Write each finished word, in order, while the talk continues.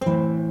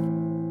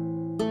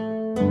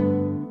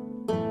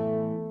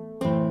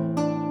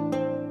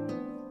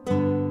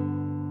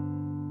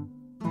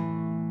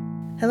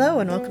Hello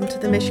and welcome to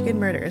the Michigan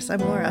Murders.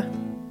 I'm Laura.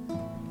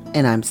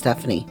 And I'm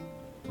Stephanie.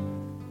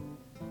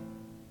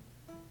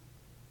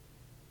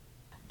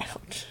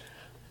 Ouch.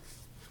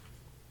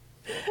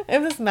 I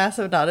have this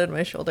massive knot in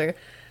my shoulder.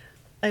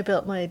 I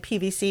built my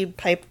PVC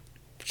pipe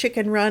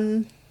chicken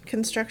run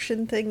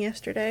construction thing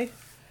yesterday.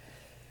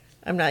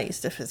 I'm not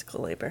used to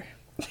physical labor.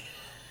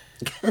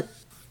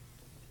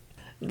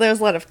 There's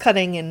a lot of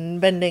cutting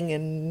and bending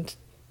and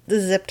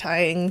zip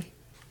tying,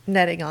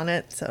 netting on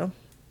it, so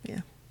yeah.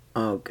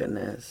 Oh,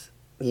 goodness.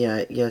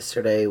 Yeah,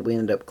 yesterday we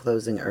ended up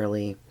closing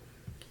early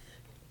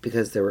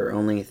because there were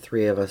only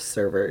 3 of us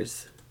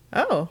servers.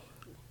 Oh.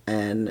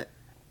 And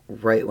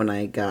right when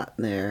I got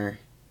there,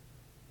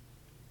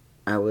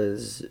 I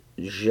was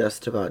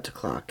just about to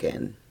clock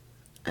in.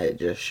 I had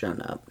just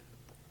shown up.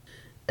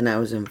 And I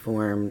was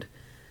informed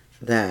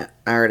that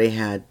I already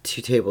had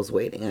 2 tables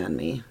waiting on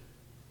me.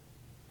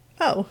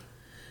 Oh.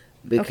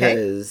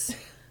 Because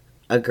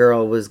a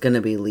girl was going to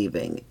be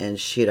leaving and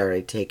she'd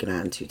already taken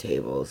on 2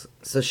 tables.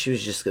 So she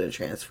was just going to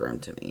transfer them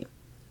to me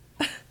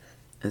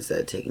instead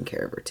of taking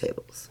care of her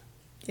tables.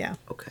 Yeah.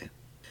 Okay.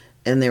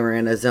 And they were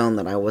in a zone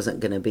that I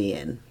wasn't going to be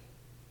in.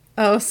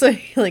 Oh, so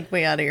you're like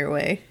way out of your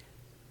way.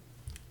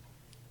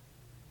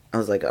 I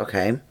was like,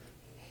 okay.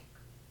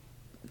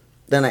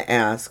 Then I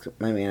asked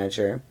my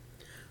manager,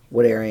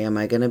 what area am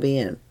I going to be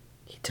in?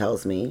 He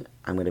tells me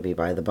I'm going to be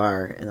by the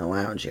bar in the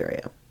lounge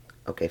area.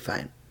 Okay,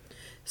 fine.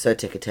 So I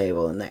took a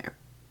table in there.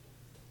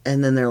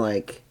 And then they're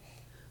like,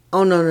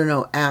 oh,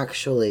 no,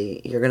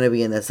 actually, you're going to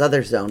be in this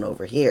other zone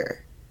over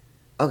here.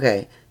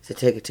 Okay, so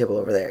take a table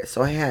over there.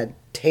 So I had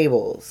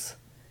tables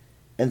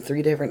in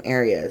 3 different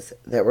areas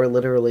that were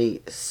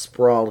literally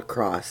sprawled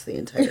across the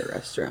entire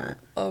restaurant.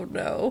 Oh,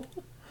 no.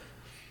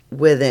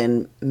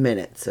 Within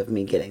minutes of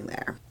me getting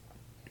there.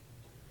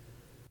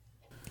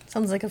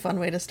 Sounds like a fun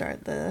way to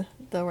start the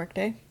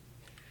workday.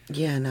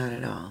 Yeah, not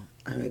at all.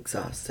 I'm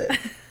exhausted.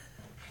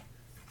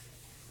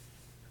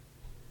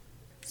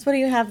 So what do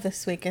you have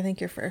this week? I think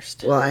you're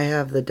first. Well, I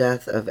have the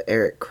death of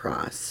Eric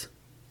Cross.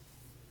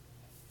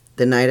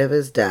 The night of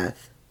his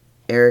death,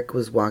 Eric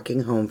was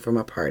walking home from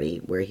a party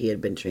where he had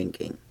been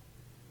drinking.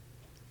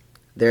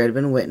 There had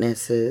been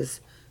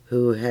witnesses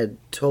who had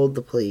told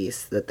the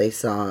police that they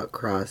saw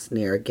Cross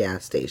near a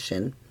gas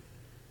station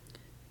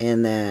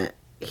and that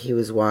he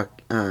was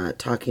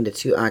talking to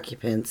 2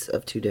 occupants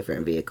of 2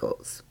 different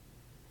vehicles.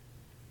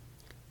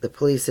 The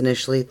police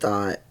initially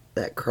thought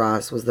that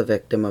Cross was the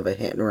victim of a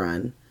hit and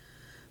run,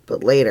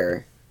 but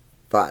later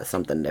thought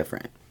something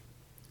different.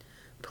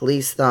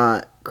 Police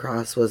thought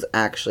Cross was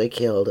actually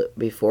killed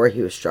before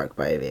he was struck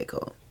by a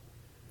vehicle,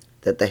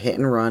 that the hit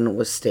and run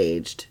was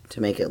staged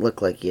to make it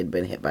look like he had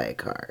been hit by a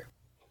car.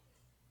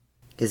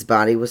 His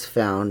body was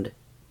found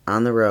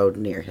on the road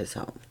near his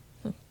home.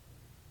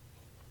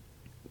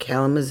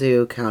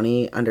 Kalamazoo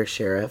County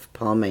Undersheriff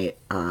Paul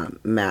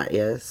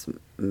Matias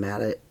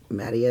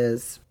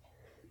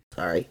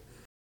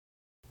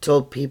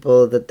told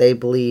people that they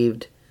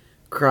believed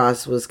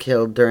Cross was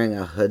killed during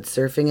a hood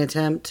surfing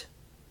attempt.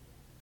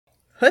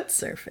 Hood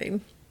surfing?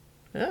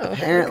 Oh,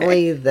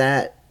 Apparently okay.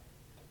 that,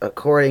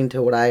 according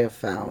to what I have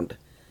found,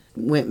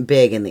 went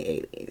big in the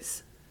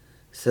 80s.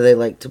 So they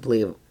like to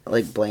blame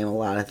a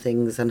lot of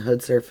things on hood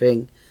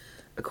surfing.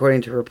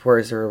 According to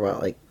reports, there were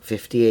about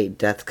 58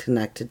 deaths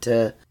connected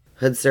to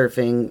hood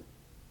surfing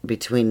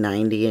between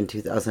 90 and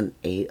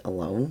 2008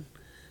 alone.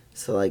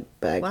 So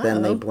back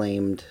then they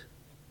blamed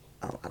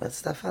a lot of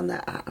stuff on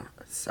that. I don't know.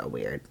 It's so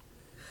weird.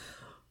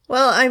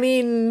 Well, I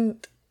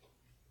mean,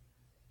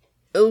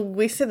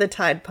 we said the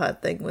Tide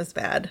Pod thing was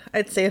bad.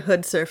 I'd say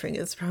hood surfing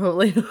is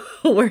probably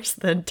worse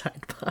than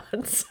Tide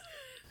Pods.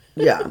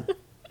 Yeah.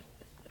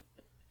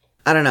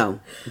 I don't know.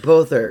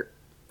 Both are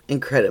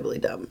incredibly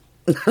dumb.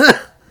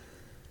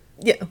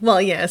 Yeah, well,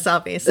 yes,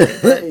 obviously.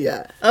 But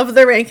Yeah. of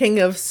the ranking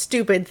of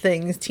stupid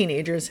things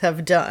teenagers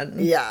have done.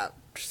 Yeah.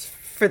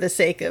 For the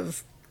sake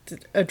of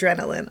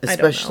adrenaline.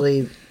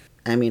 Especially,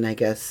 I mean, I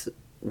guess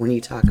when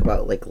you talk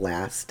about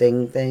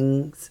lasting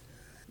things,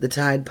 the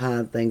Tide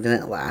Pod thing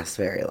didn't last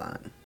very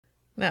long.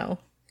 No,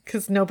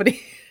 because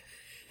nobody,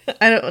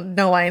 I don't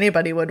know why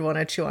anybody would want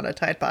to chew on a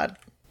Tide Pod.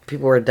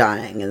 People were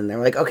dying, and they're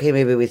like, okay,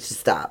 maybe we should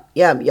stop.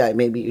 Yeah,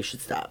 maybe you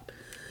should stop.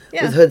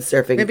 Yeah. With hood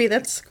surfing. Maybe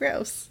that's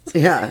gross.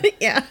 Yeah.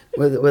 Yeah.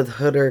 With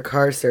hood or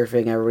car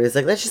surfing, everybody's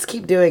like, let's just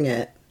keep doing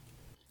it.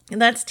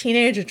 And that's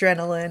teenage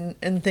adrenaline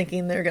and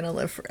thinking they're going to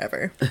live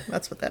forever.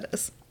 That's what that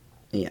is.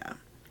 Yeah.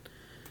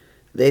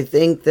 They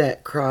think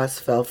that Cross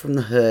fell from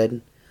the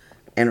hood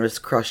and was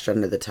crushed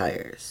under the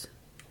tires.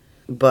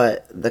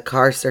 But the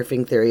car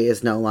surfing theory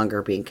is no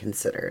longer being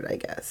considered, I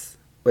guess.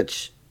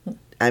 Which,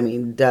 I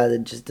mean,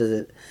 it just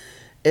doesn't...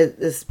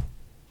 This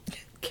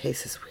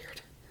case is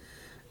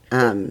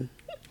weird.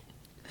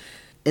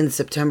 In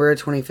September of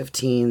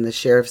 2015, the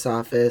sheriff's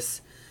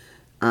office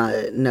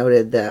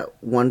noted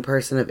that one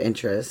person of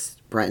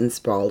interest, Brenton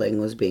Spaulding,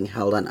 was being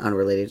held on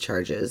unrelated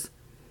charges.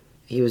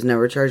 He was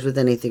never charged with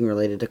anything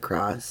related to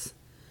Cross.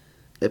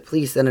 The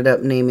police ended up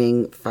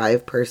naming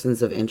 5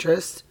 persons of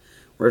interest,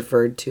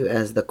 referred to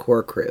as the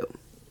core crew.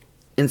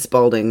 And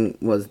Spaulding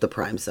was the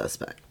prime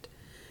suspect.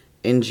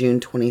 In June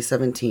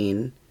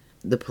 2017,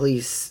 the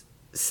police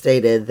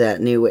stated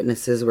that new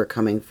witnesses were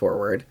coming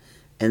forward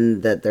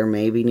and that there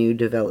may be new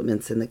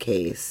developments in the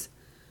case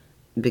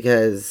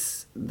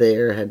because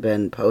there had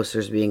been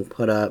posters being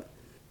put up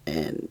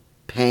and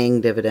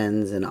paying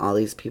dividends, and all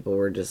these people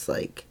were just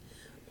like,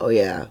 oh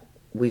yeah,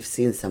 we've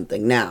seen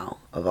something now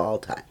of all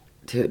time.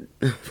 Dude,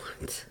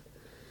 what?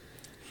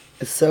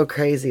 It's so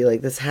crazy.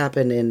 Like, this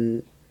happened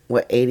in,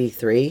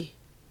 83?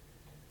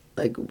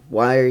 Like,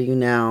 why are you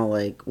now,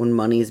 like, when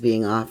money's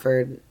being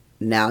offered,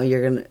 now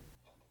you're gonna...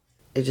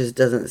 It just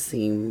doesn't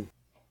seem...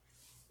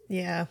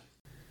 Yeah.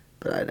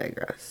 But I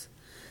digress.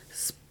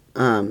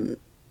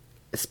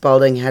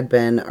 Spaulding had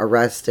been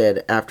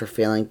arrested after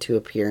failing to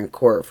appear in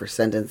court for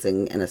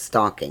sentencing in a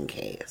stalking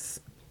case.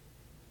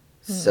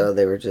 So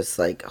they were just,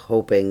 like,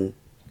 hoping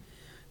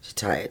to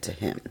tie it to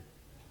him.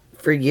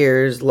 For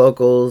years,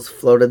 locals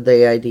floated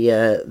the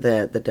idea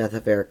that the death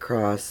of Eric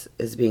Cross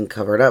is being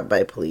covered up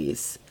by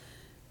police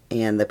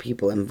and the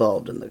people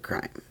involved in the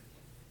crime,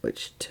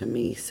 which to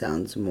me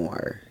sounds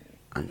more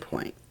on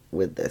point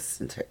with this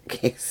entire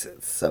case.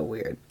 It's so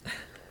weird.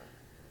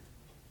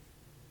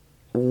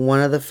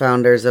 One of the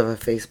founders of a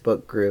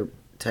Facebook group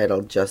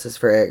titled Justice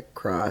for Eric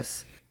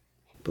Cross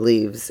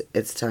believes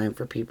it's time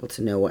for people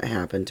to know what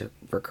happened to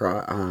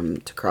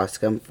Cross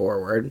come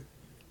forward.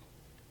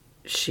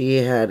 She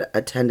had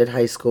attended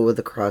high school with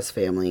the Cross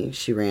family.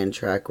 She ran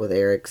track with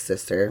Eric's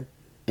sister,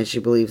 and she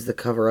believes the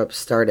cover-up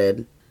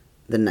started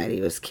the night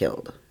he was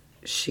killed.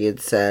 She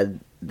had said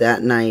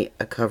that night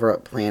a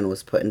cover-up plan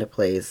was put into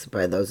place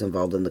by those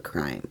involved in the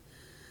crime.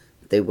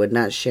 They would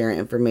not share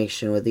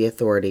information with the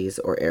authorities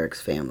or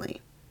Eric's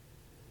family.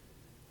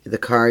 The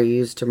car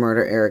used to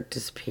murder Eric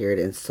disappeared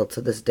and still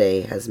to this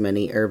day has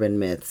many urban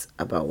myths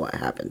about what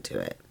happened to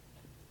it.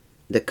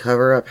 The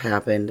cover-up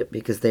happened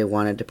because they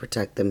wanted to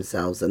protect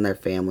themselves and their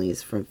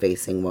families from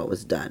facing what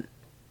was done.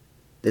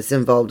 This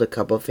involved a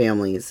couple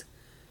families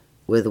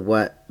with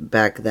what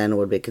back then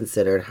would be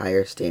considered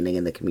higher standing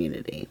in the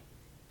community.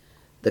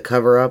 The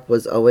cover-up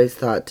was always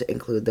thought to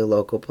include the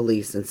local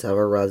police and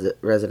several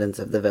residents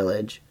of the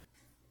village.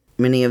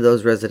 Many of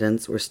those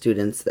residents were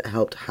students that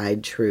helped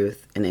hide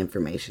truth and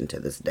information to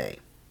this day.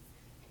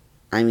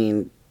 I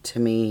mean, to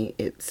me,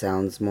 it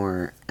sounds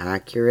more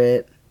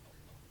accurate.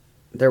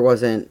 There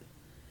wasn't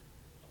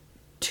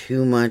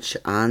too much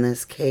on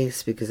this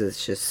case because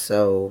it's just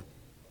so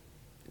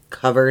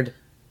covered.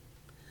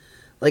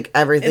 Like,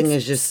 everything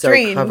is just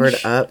strange. So covered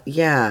up.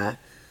 Yeah.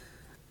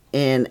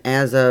 And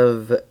as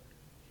of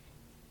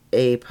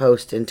a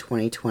post in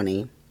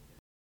 2020,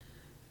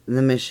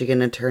 the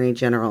Michigan Attorney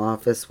General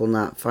Office will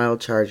not file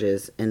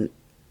charges in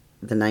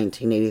the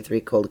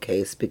 1983 cold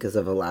case because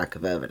of a lack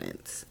of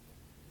evidence.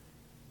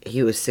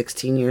 He was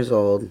 16 years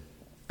old,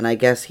 and I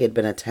guess he had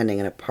been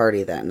attending a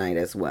party that night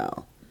as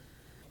well.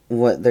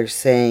 What they're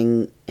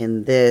saying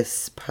in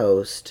this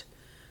post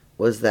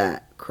was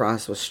that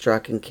Cross was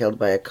struck and killed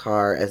by a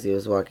car as he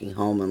was walking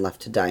home and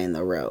left to die in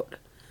the road.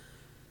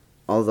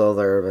 Although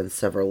there have been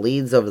several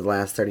leads over the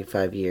last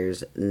 35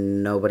 years,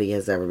 nobody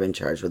has ever been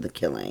charged with the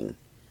killing.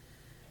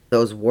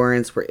 Those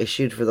warrants were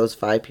issued for those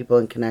 5 people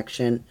in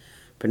connection,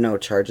 but no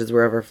charges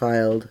were ever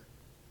filed.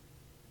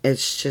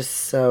 It's just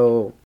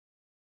so...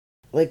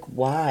 Like,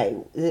 why?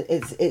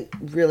 It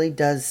really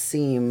does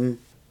seem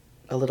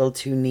a little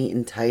too neat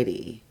and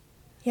tidy.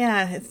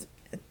 Yeah,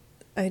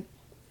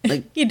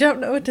 you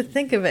don't know what to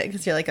think of it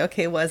because you're like,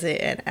 okay, was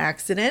it an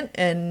accident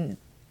and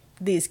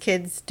these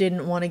kids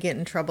didn't want to get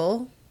in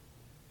trouble,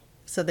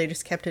 so they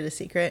just kept it a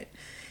secret?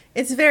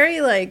 It's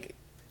very like,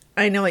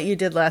 I know what you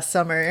did last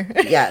summer.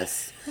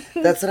 Yes,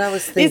 that's what I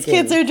was thinking. These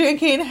kids are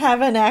drinking,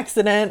 have an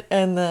accident,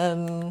 and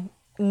then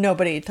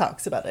nobody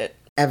talks about it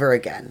ever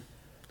again.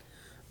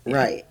 Yeah.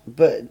 Right,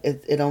 but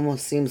it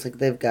almost seems like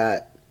they've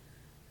got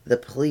the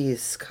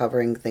police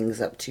covering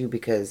things up too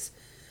because,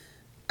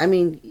 I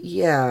mean,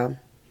 yeah,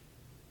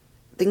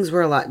 things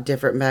were a lot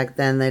different back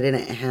then. They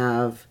didn't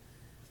have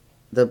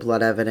the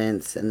blood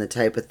evidence and the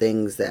type of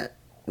things that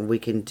we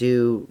can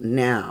do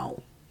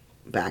now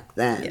back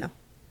then. Yeah.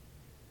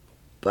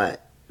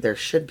 But there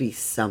should be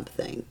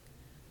something.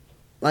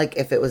 Like,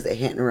 if it was a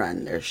hit and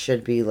run, there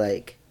should be,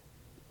 like,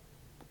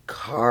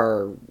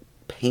 car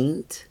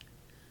paint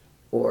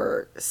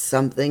or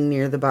something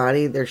near the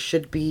body. There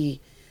should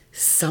be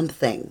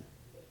something.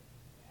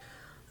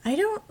 I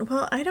don't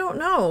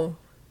know.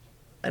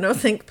 I don't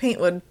think paint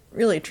would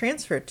really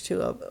transfer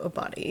to a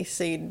body,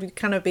 so you'd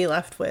kind of be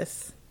left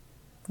with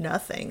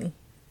nothing.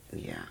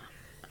 Yeah.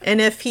 And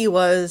if he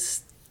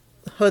was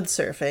hood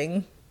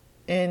surfing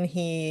and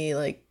he,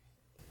 like,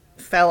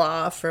 fell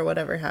off or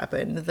whatever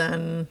happened,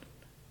 then,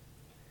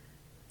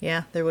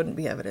 yeah, there wouldn't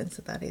be evidence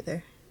of that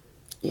either.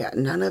 Yeah,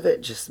 none of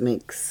it just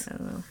makes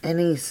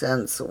any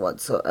sense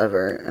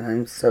whatsoever, and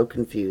I'm so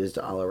confused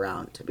all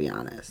around, to be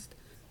honest.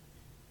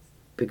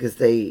 Because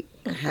they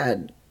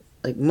had,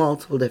 like,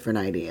 multiple different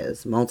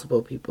ideas,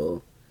 multiple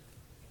people,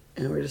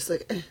 and we're just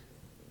like,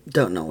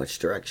 don't know which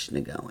direction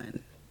to go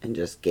in, and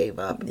just gave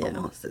up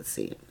almost, it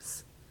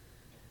seems.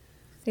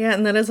 Yeah,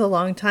 and that is a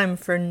long time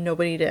for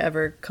nobody to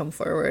ever come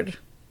forward.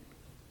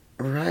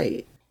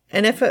 Right.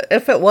 And if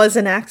it was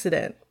an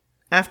accident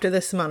after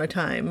this amount of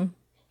time,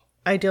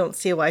 I don't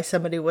see why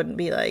somebody wouldn't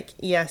be like,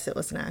 yes, it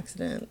was an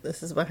accident.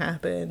 This is what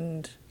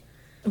happened.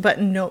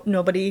 But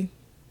nobody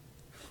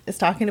is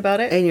talking about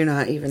it. And you're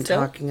not even still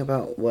talking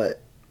about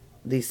what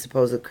these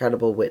supposed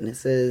credible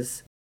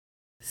witnesses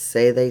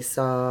say they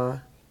saw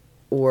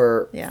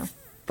or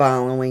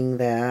following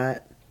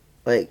that.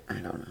 Like, I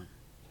don't know.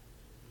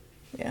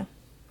 Yeah,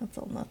 that's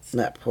all nuts.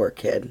 That poor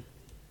kid.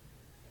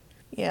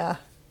 Yeah.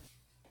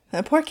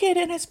 That poor kid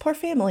and his poor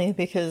family,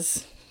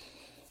 because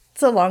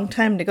it's a long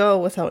time to go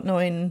without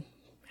knowing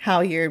how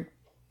you're,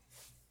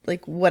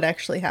 like, what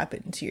actually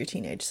happened to your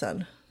teenage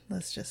son.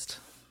 That's just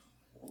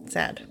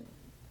sad.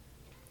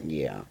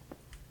 Yeah.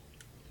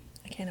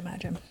 I can't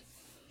imagine.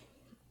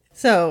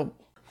 So,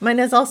 mine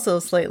is also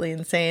slightly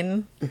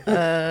insane.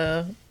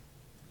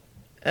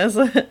 As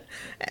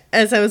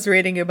I was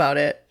reading about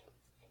it,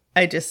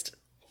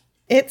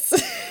 it's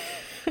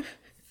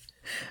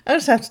I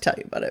just have to tell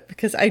you about it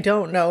because I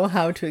don't know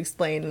how to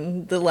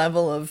explain the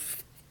level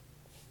of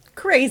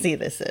crazy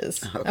this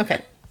is.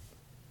 Okay.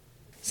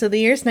 So the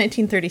year's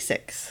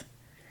 1936.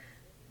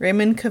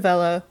 Raymond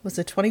Cavella was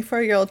a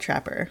 24-year-old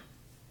trapper.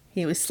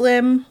 He was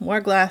slim,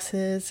 wore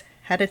glasses,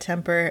 had a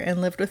temper,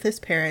 and lived with his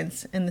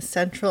parents in the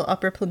central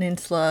Upper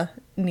Peninsula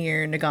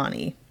near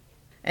Negaunee.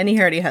 And he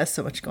already has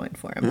so much going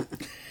for him.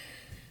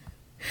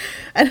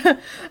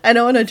 I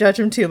don't want to judge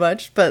him too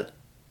much, but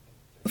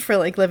for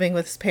like living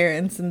with his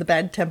parents and the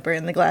bad temper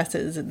and the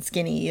glasses and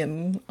skinny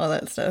and all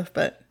that stuff.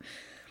 But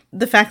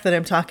the fact that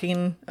I'm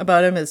talking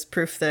about him is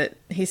proof that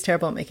he's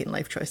terrible at making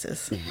life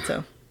choices. Yeah.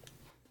 So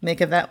make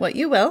of that what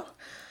you will.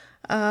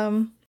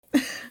 And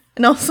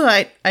also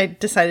I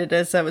decided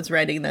as I was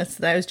writing this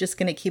that I was just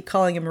going to keep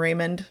calling him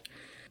Raymond.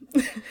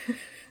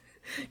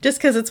 Just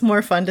because it's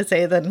more fun to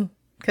say than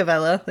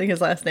Cavella, like his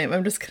last name.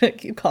 I'm just going to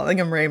keep calling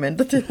him Raymond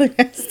through the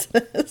rest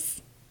of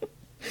this.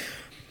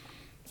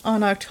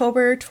 On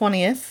October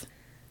 20th,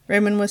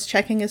 Raymond was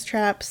checking his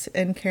traps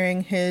and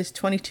carrying his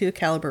 .22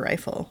 caliber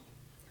rifle.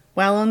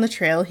 While on the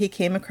trail, he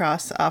came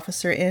across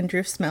Officer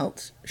Andrew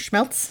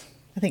Schmeltz,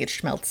 I think it's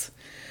Schmeltz,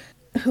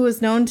 who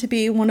was known to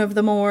be one of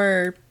the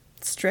more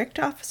strict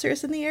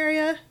officers in the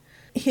area.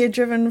 He had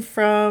driven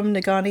from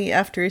Negaunee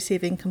after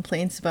receiving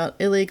complaints about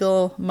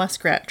illegal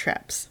muskrat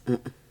traps.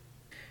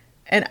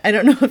 And I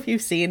don't know if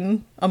you've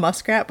seen a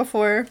muskrat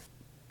before,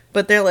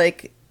 but they're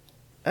like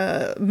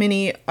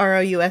mini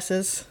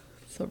ROUSs,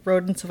 so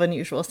rodents of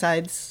unusual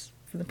size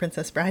from The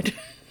Princess Bride.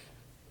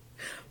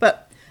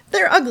 But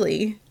they're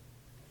ugly,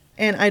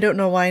 and I don't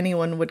know why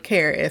anyone would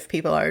care if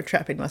people are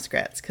trapping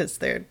muskrats, because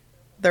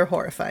they're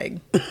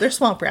horrifying. They're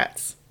swamp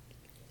rats.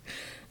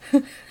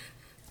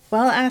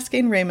 While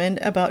asking Raymond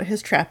about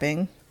his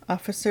trapping,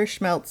 Officer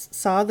Schmeltz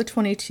saw the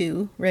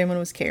 .22 Raymond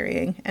was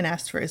carrying and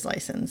asked for his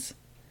license.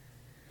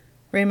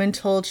 Raymond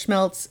told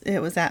Schmeltz it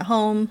was at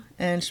home,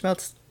 and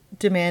Schmeltz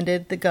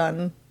demanded the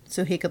gun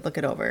so he could look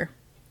it over.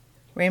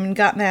 Raymond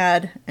got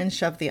mad and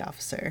shoved the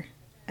officer.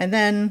 And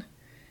then,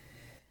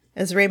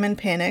 as Raymond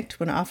panicked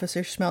when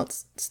Officer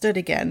Schmeltz stood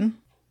again,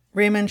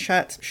 Raymond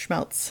shot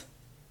Schmeltz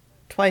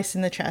twice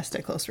in the chest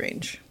at close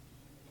range.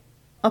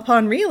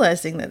 Upon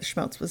realizing that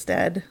Schmeltz was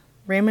dead,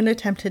 Raymond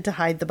attempted to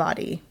hide the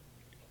body.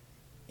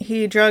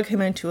 He drug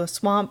him into a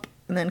swamp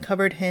and then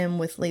covered him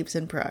with leaves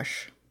and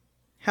brush.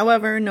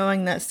 However,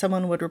 knowing that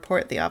someone would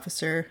report the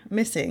officer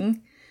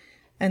missing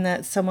and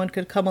that someone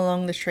could come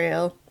along the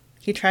trail,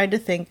 he tried to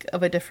think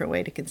of a different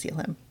way to conceal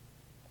him.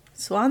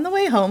 So on the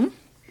way home,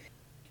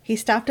 he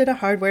stopped at a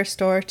hardware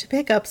store to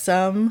pick up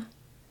some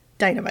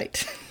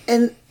dynamite.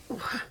 And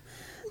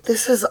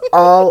this is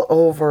all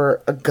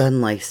over a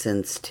gun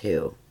license,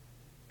 too.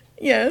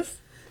 Yes.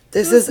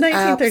 This is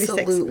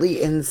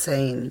absolutely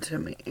insane to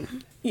me.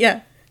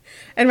 Yeah.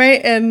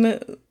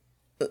 And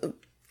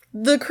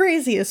the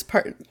craziest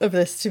part of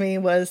this to me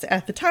was,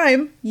 at the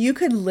time, you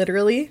could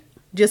literally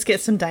just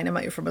get some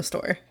dynamite from a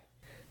store.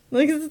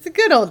 Like, it's the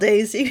good old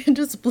days. You can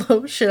just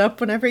blow shit up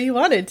whenever you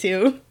wanted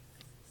to.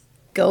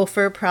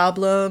 Gopher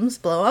problems,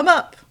 blow them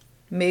up.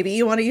 Maybe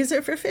you want to use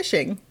it for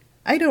fishing.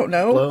 I don't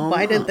know.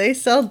 Why did they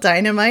sell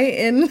dynamite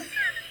in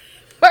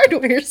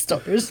hardware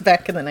stores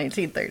back in the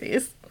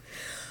 1930s?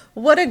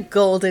 What a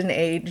golden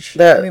age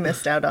we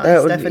missed out on,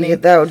 Stephanie.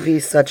 That would be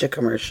such a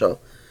commercial.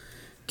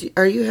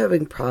 Are you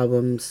having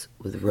problems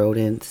with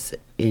rodents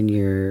in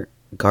your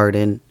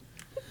garden?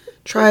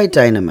 Try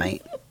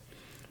dynamite.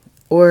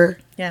 Or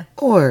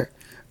are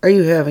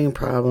you having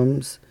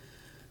problems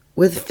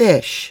with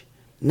fish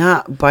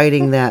not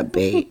biting that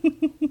bait?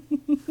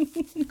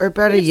 Or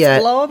better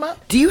yet, blow 'em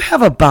up. Do you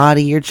have a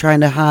body you're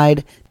trying to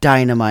hide?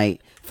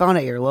 Dynamite. Found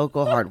at your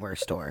local hardware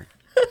store.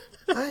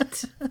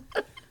 What?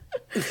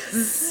 This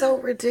is so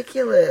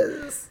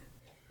ridiculous.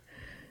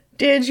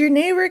 Did your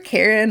neighbor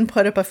Karen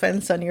put up a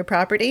fence on your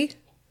property?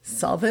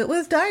 Solve it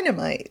with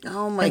dynamite.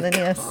 Oh my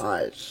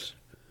gosh.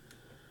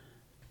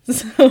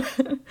 So,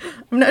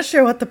 I'm not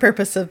sure what the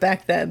purpose of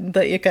back then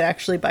that you could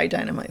actually buy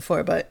dynamite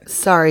for, but...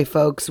 Sorry,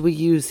 folks. We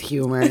use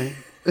humor.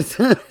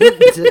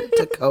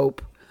 to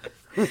cope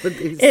with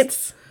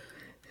these.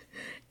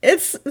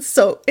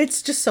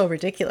 It's just so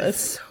ridiculous.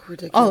 It's so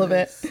ridiculous. All of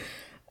it.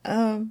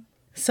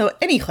 So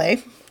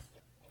anyway,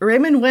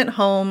 Raymond went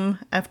home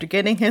after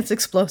getting his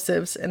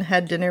explosives and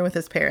had dinner with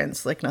his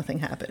parents like nothing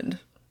happened.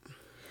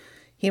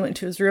 He went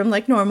to his room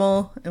like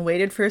normal and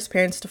waited for his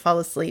parents to fall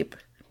asleep,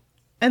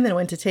 and then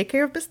went to take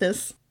care of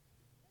business.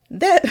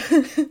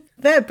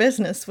 That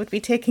business would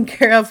be taken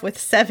care of with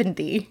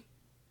 70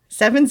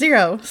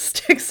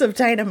 sticks of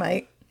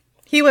dynamite.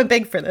 He went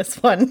big for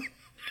this one.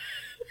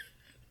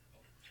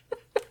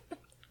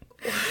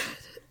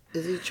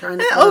 Is he trying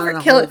to put on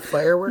a whole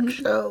fireworks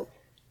show?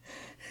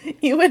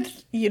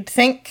 You'd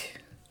think,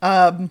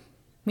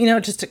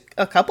 just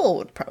a couple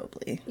would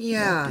probably do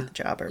the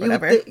job or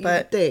whatever.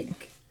 But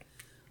think.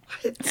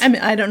 I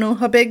mean, I don't know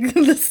how big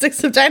the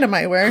sticks of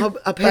dynamite were.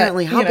 How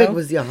big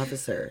was the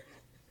officer?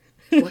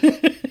 What?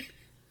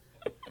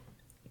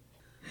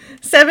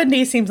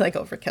 70 seems like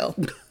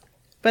overkill,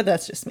 but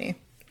that's just me.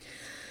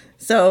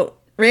 So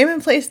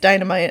Raymond placed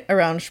dynamite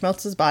around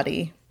Schmeltz's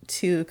body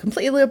to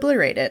completely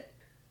obliterate it.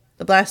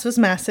 The blast was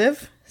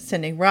massive,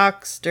 sending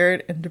rocks,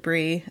 dirt, and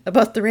debris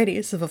about the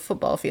radius of a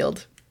football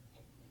field.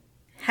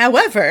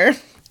 However,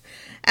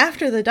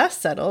 after the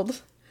dust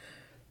settled,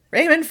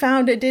 Raymond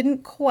found it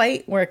didn't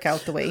quite work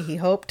out the way he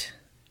hoped.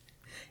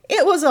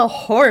 It was a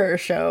horror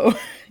show.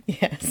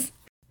 Yes.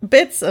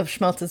 Bits of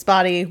Schmeltz's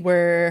body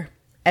were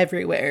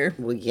everywhere.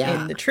 Well,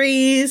 yeah. In the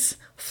trees,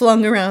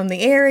 flung around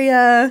the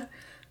area,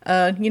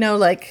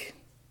 like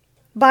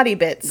body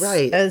bits.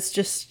 Right. As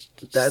just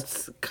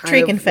that's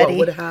kind of What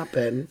would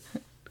happen.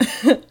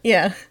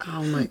 Yeah.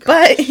 Oh my god.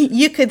 But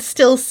you could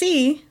still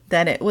see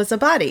that it was a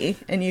body,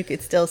 and you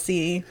could still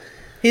see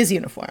his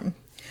uniform.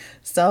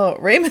 So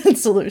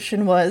Raymond's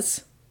solution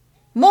was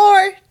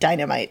more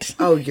dynamite.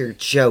 Oh, you're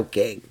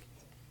joking.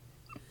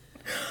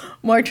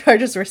 More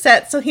charges were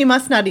set, so he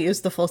must not have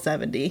used the full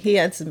 70. He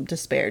had some to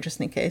spare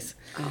just in case.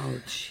 Oh,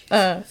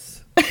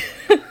 Jesus.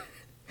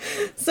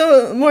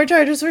 So more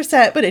charges were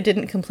set, but it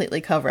didn't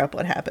completely cover up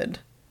what happened.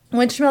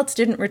 When Schmeltz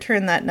didn't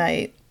return that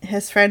night,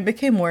 his friend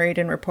became worried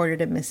and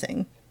reported him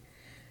missing.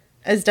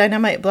 As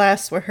dynamite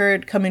blasts were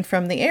heard coming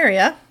from the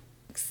area,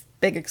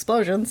 big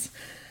explosions,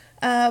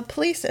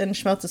 police and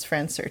Schmeltz's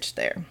friend searched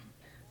there.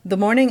 The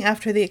morning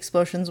after the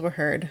explosions were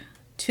heard,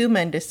 2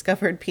 men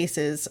discovered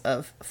pieces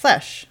of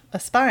flesh, a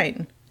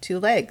spine, 2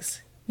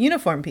 legs,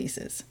 uniform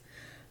pieces,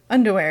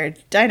 underwear,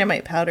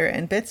 dynamite powder,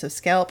 and bits of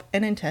scalp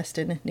and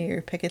intestine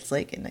near Pickett's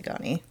Lake in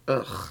Negaunee.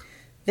 Ugh.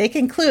 They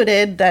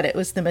concluded that it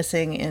was the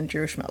missing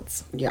Andrew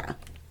Schmeltz. Yeah.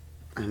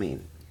 I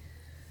mean...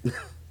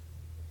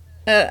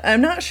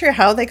 I'm not sure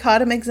how they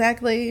caught him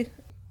exactly.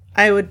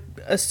 I would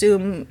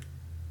assume,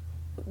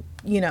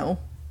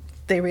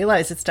 they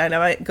realize it's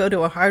dynamite, go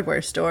to a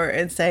hardware store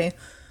and say,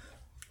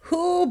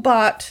 who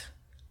bought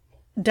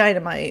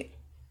dynamite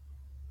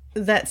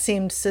that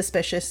seemed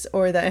suspicious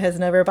or that has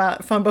never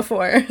bought from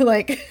before?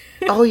 Like,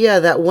 oh yeah,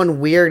 that one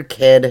weird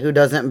kid who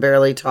doesn't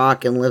barely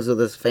talk and lives with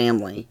his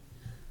family.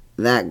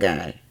 That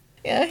guy.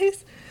 Yeah,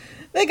 he's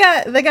the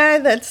guy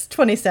that's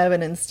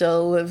 27 and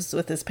still lives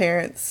with his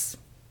parents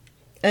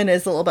and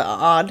is a little bit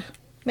odd.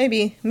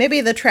 Maybe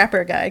the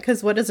trapper guy,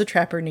 because what does a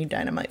trapper need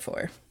dynamite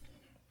for?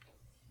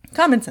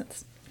 Common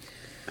sense.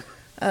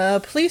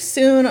 Police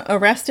soon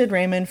arrested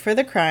Raymond for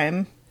the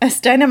crime, as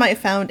dynamite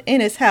found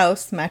in his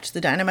house matched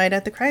the dynamite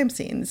at the crime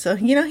scene. So,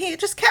 he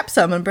just kept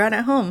some and brought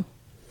it home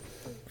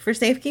for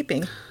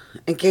safekeeping.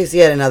 In case he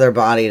had another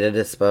body to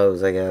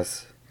dispose, I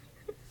guess.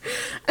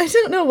 I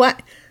don't know why.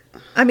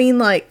 I mean,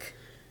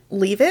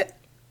 leave it?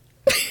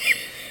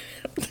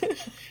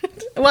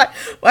 Why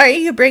are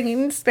you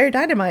bringing spare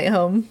dynamite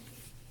home?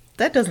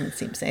 That doesn't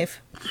seem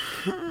safe.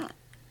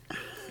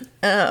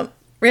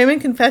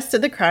 Raymond confessed to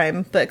the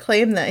crime, but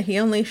claimed that he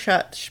only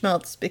shot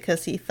Schmeltz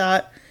because he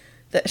thought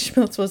that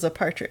Schmeltz was a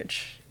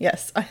partridge.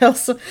 Yes, I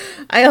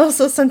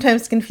also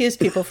sometimes confuse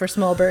people for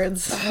small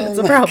birds. It's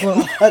a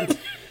problem.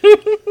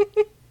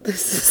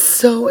 This is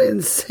so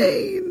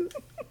insane.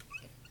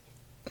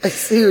 I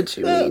see what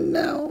you mean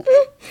now.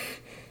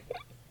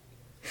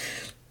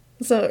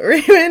 So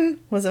Raymond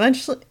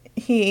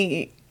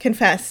he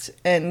confessed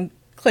and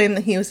claimed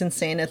that he was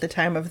insane at the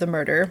time of the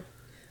murder,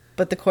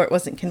 but the court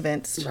wasn't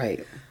convinced.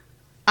 Right.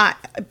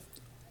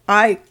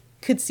 I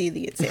could see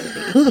the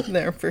insanity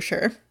there for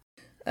sure.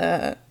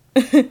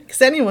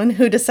 Because anyone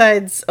who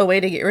decides a way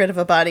to get rid of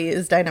a body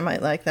is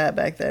dynamite like that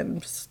back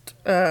then, just,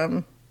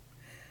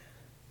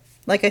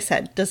 like I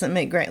said, doesn't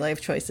make great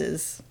life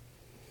choices.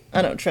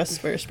 I don't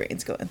trust where his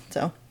brain's going.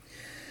 So,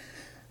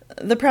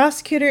 the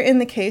prosecutor in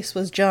the case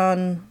was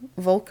John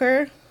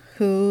Volker,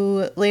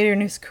 who later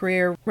in his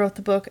career wrote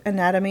the book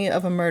Anatomy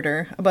of a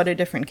Murder about a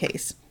different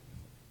case.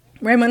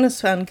 Raymond was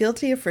found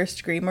guilty of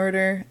first-degree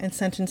murder and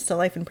sentenced to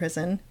life in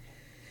prison.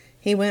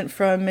 He went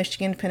from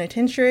Michigan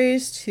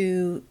penitentiaries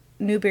to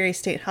Newberry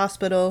State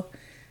Hospital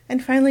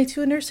and finally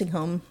to a nursing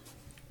home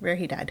where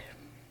he died.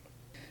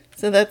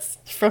 So that's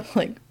from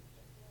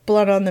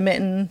Blood on the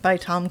Mitten by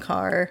Tom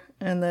Carr.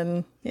 And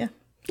then, yeah.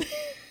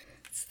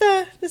 It's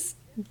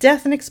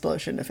Death and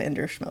explosion of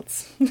Andrew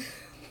Schmeltz.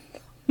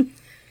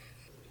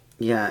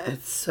 Yeah, it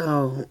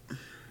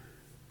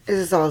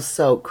is all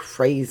so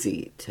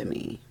crazy to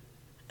me.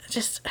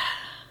 Just,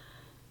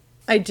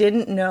 I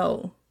didn't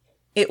know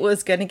it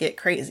was going to get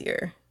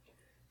crazier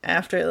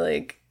after,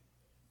 like,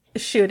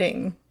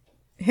 shooting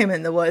him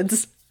in the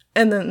woods.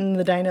 And then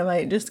the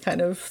dynamite just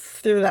kind of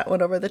threw that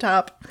one over the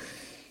top.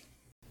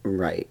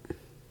 Right.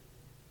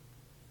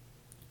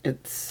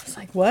 It's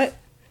like, what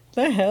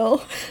the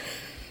hell?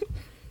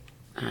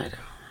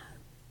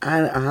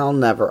 I'll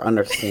never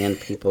understand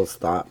people's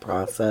thought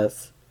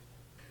process.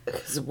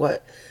 Because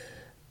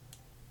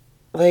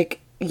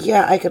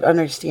yeah, I could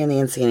understand the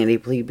insanity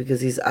plea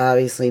because he's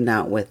obviously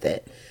not with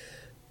it.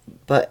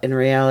 But in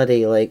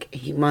reality, like,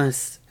 he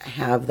must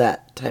have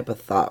that type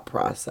of thought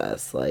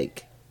process,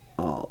 like,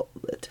 all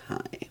the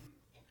time.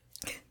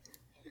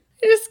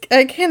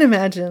 I can't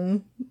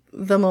imagine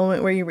the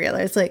moment where you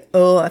realize, like,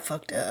 oh, I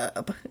fucked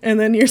up. And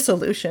then your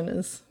solution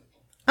is,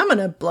 I'm going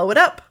to blow it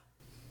up.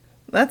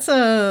 That's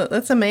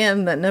a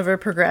man that never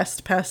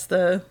progressed past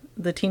the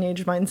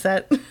teenage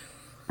mindset.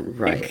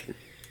 Right.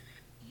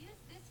 Use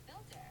this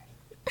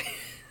filter.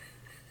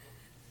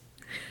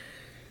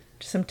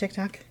 Some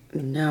TikTok?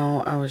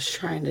 No, I was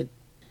trying to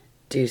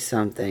do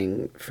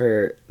something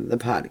for the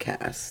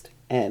podcast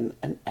and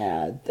an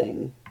ad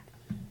thing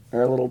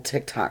or a little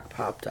TikTok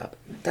popped up.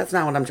 That's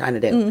not what I'm trying to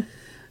do.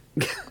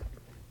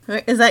 All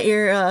right, is that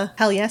your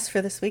hell yes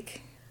for this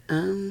week?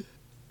 Oh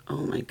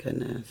my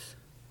goodness.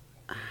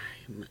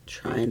 I'm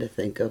trying to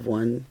think of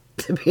one,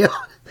 to be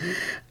honest.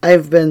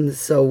 I've been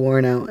so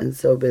worn out and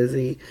so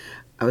busy.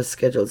 I was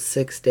scheduled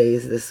 6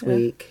 days this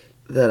week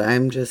that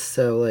I'm just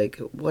so like,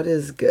 what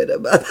is good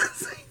about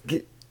this?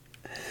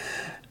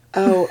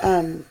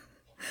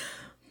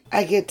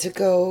 I get to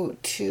go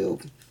to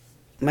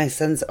my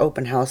son's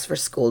open house for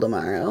school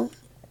tomorrow,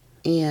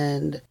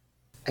 and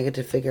I get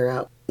to figure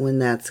out when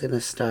that's going to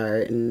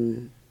start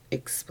and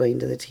explain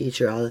to the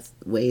teacher all the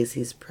ways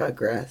he's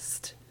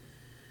progressed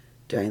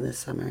during the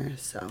summer,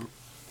 so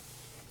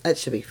that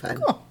should be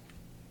fun. Cool.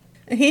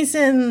 He's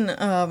in,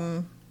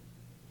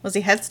 was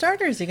he Head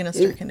Start or is he going to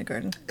start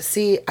kindergarten?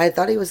 See, I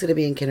thought he was going to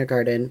be in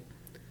kindergarten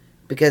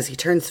because he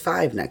turns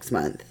 5 next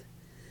month,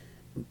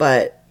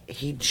 but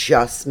he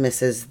just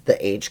misses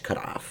the age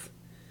cutoff.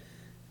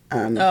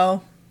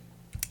 Oh.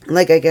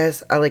 Like, I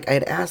guess, I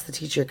had asked the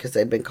teacher because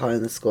I'd been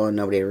calling the school and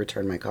nobody had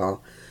returned my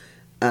call.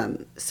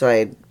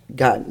 So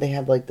they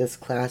have like this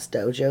class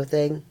dojo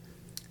thing.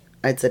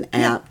 It's an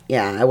app.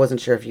 Yeah, I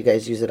wasn't sure if you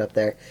guys use it up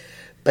there.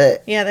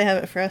 But yeah, they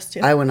have it for us too.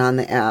 I went on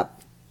the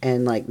app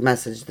and like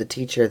messaged the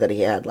teacher that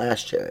he had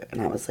last year.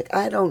 And I was like,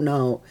 I don't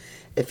know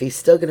if he's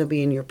still going to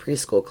be in your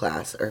preschool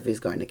class or if he's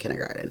going to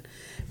kindergarten.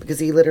 Because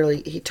he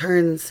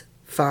turns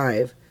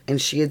 5. And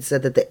she had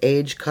said that the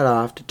age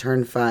cutoff to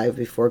turn 5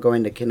 before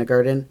going to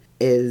kindergarten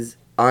is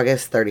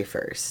August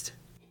 31st.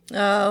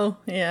 Oh,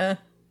 yeah.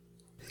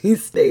 He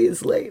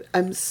stays late.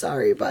 I'm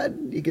sorry,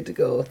 bud. You get to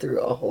go through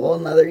a whole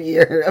nother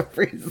year of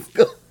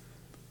preschool.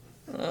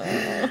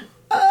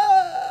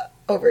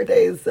 Over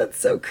days. That's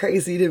so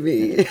crazy to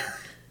me.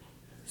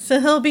 So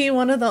he'll be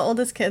one of the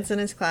oldest kids in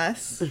his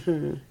class.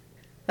 Mm-hmm.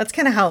 That's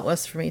kind of how it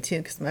was for me, too,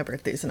 because my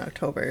birthday's in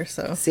October,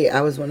 so. See,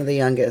 I was one of the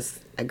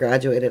youngest. I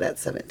graduated at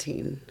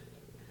 17.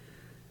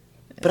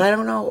 But I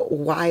don't know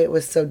why it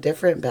was so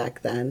different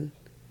back then.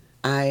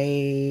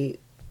 I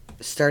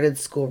started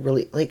school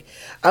really, like,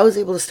 I was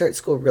able to start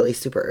school really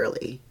super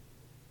early.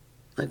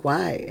 Like,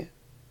 why?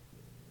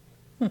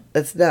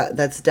 That's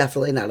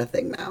definitely not a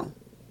thing now.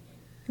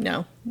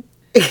 No.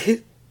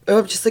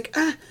 I'm just like,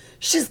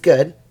 she's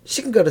good.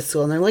 She can go to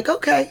school. And they're like,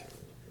 okay.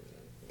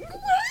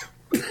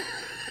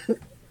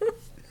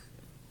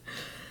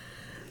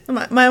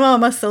 My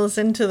mom must have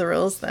listened to the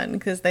rules then,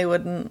 because they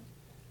wouldn't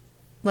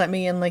let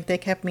me in. Like, they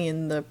kept me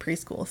in the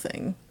preschool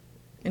thing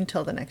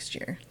until the next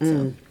year.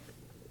 So.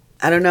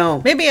 I don't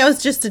know. Maybe I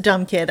was just a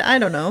dumb kid. I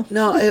don't know.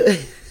 No,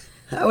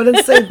 I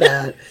wouldn't say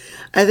that.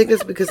 I think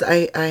it's because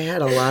I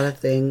had a lot of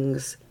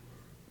things.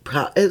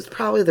 It's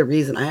probably the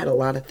reason I had a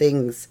lot of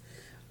things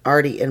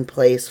already in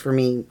place for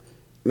me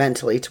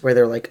mentally to where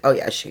they're like, oh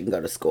yeah, she can go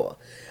to school.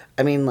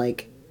 I mean,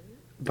 like,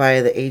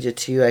 by the age of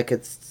 2, I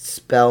could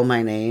spell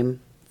my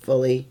name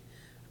fully.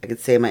 I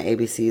could say my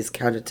ABCs,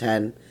 count to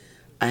 10.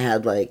 I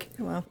had like,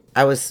 Wow.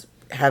 I was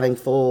having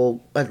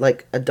full,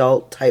 like,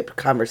 adult type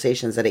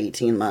conversations at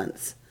 18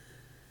 months.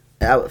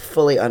 I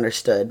fully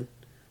understood.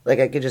 Like,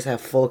 I could just have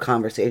full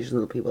conversations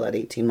with people at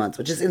 18 months,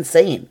 which is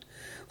insane.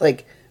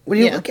 Like, when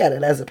you look at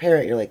it as a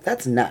parent, you're like,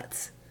 that's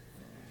nuts.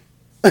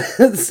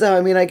 So, I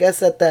mean, I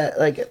guess at that,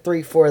 like, at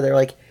 3, 4, they're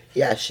like,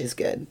 yeah, she's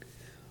good.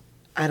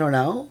 I don't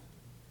know.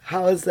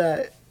 How is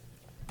that?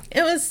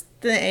 It was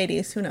the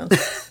 80s. Who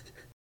knows?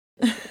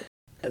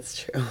 That's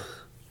true.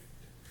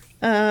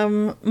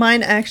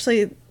 Mine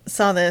actually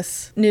saw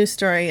this news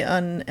story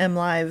on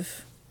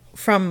MLive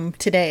from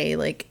today,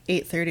 like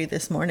 8:30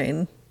 this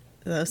morning,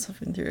 that I was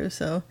flipping through.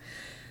 So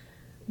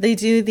they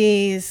do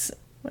these,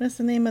 what is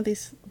the name of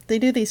these? They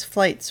do these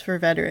flights for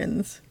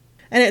veterans.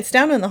 And it's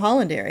down in the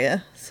Holland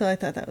area. So I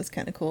thought that was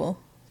kind of cool.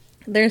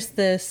 there's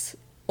this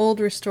old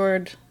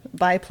restored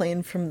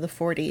biplane from the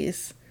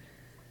 40s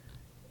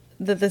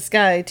that this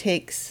guy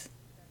takes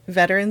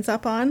veterans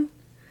up on.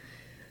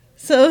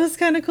 So it was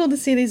kind of cool to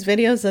see these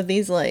videos of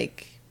these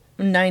like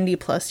 90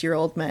 plus year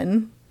old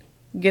men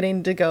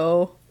getting to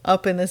go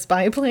up in this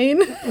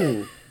biplane.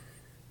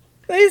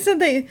 They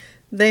said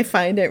they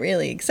find it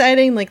really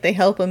exciting. Like they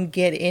help them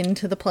get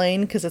into the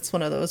plane because it's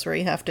one of those where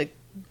you have to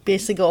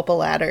basically go up a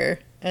ladder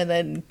and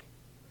then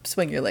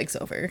swing your legs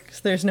over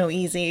because there's no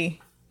easy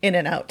in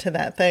and out to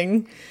that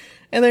thing.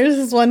 And there's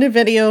this one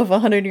video of a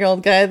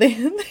 100-year-old guy. They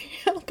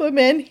help him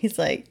in. He's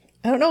like,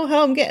 I don't know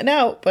how I'm getting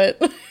out, but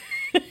it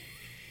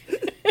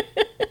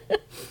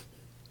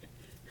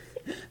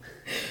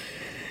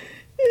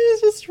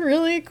was just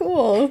really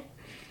cool.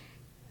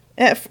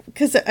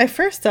 Because I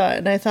first thought,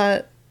 and I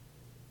thought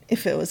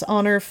if it was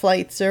honor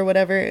flights or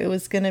whatever, it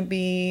was going to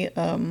be,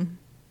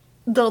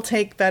 they'll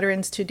take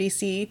veterans to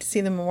DC to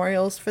see the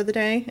memorials for the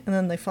day, and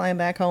then they fly them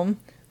back home.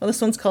 Well,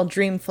 this one's called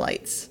Dream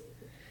Flights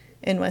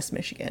in West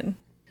Michigan.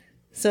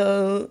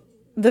 So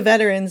the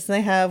veterans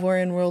they have were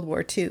in World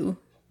War II,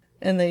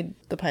 and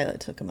the pilot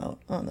took them out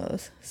on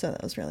those. So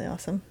that was really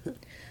awesome.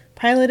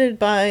 Piloted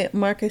by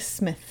Marcus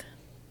Smith.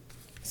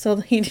 So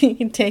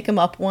he'd take them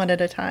up one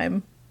at a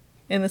time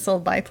in this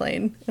old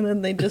biplane, and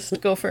then they just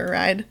go for a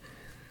ride.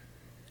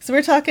 So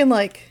we're talking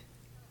like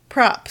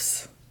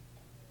props.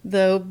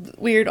 The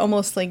weird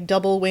almost like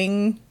double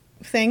wing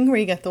thing where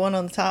you get the one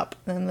on the top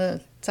and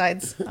the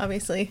sides,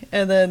 obviously.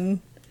 And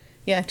then,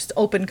 yeah, just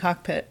open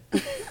cockpit.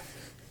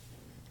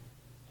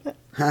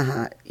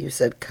 Haha, you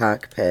said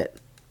cockpit.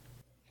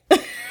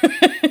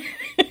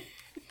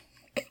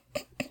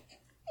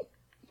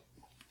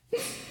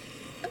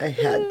 I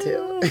had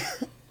to.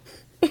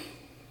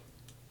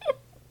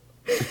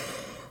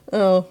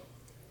 Oh,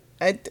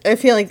 I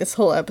feel like this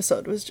whole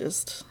episode was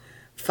just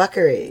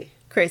Fuckery.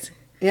 crazy.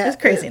 Yeah, Just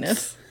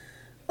craziness.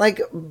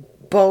 Like,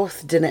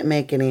 both didn't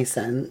make any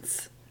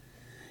sense.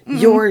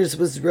 Yours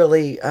was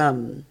really,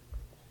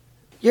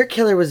 your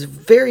killer was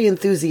very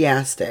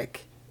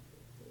enthusiastic.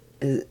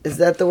 Is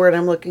that the word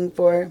I'm looking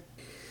for?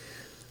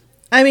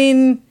 I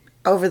mean,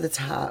 Over the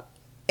top.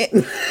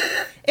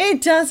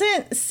 it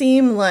doesn't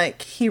seem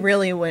like he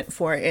really went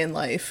for it in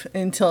life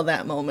until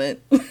that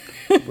moment.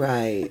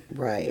 Right.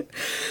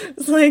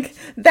 It's like,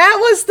 that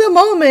was the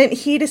moment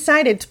he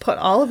decided to put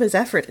all of his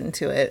effort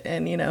into it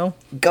and,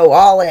 Go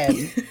all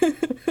in.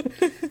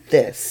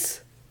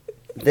 This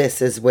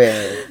is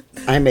where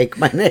I make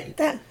my name.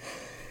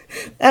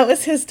 That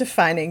was his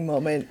defining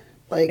moment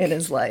Like, in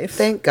his life.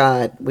 Thank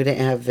God we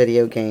didn't have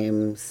video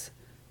games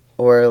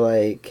or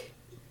like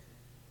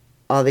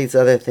all these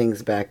other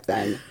things back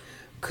then.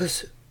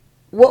 Because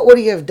what would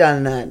he have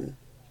done then?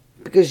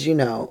 Because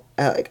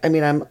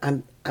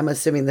I'm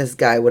assuming this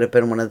guy would have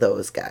been one of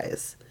those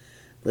guys.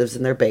 Lives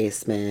in their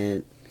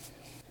basement,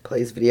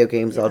 plays video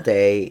games all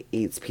day,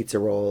 eats pizza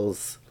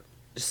rolls.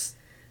 Just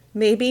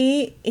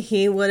Maybe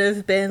he would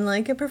have been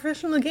like a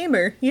professional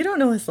gamer. You don't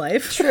know his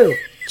life. true.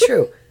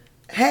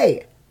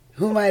 Hey,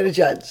 who am I to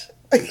judge?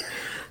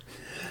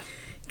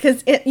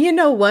 Because you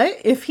know what?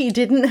 If he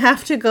didn't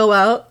have to go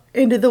out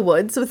into the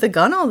woods with a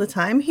gun all the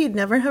time, he'd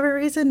never have a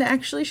reason to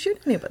actually shoot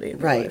anybody. In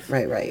real life.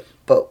 Right.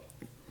 But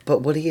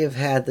would he have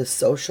had the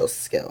social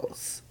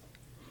skills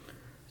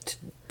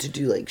to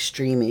do like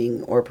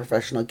streaming or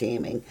professional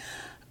gaming?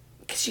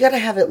 Because you got to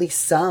have at least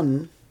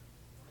some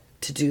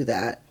to do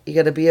that. You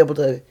got to be able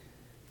to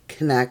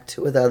connect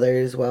with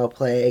others while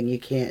playing. You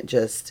can't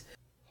just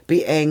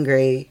be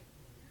angry.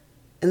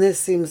 And this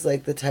seems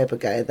like the type of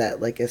guy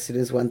that, like, as soon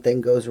as one thing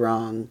goes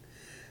wrong,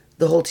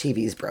 the whole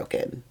TV's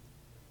broken.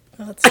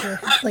 Oh, that's true.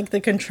 Like the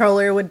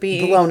controller would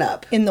be Blown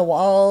up. in the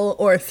wall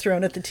or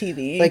thrown at the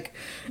TV. Like,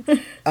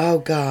 oh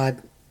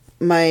God,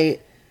 my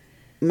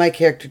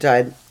character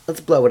died.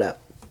 Let's blow it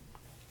up.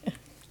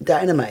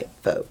 Dynamite,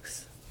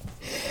 folks.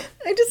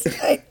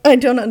 I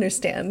don't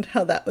understand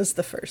how that was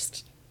the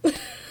first.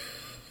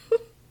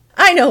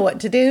 I know what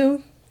to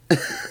do.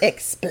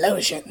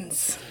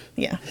 Explosions.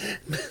 Yeah.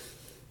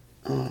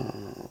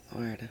 Oh,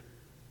 Lord.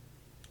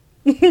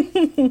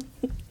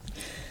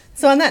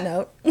 So on that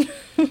note.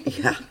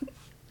 Yeah.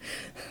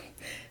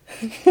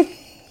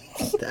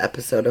 The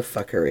episode of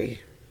fuckery.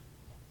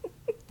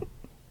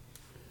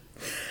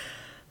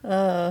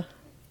 Well,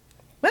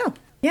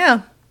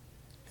 yeah.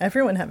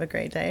 Everyone have a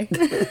great day.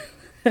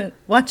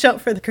 Watch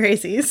out for the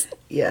crazies.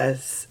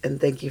 Yes,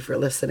 and thank you for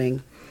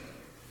listening.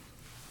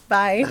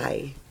 Bye.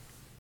 Bye.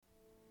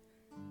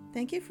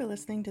 Thank you for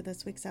listening to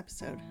this week's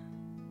episode.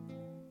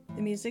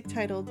 The music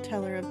titled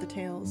Teller of the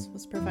Tales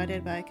was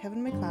provided by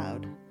Kevin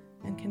MacLeod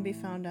and can be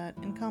found at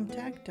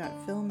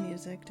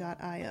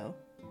incomptech.filmmusic.io.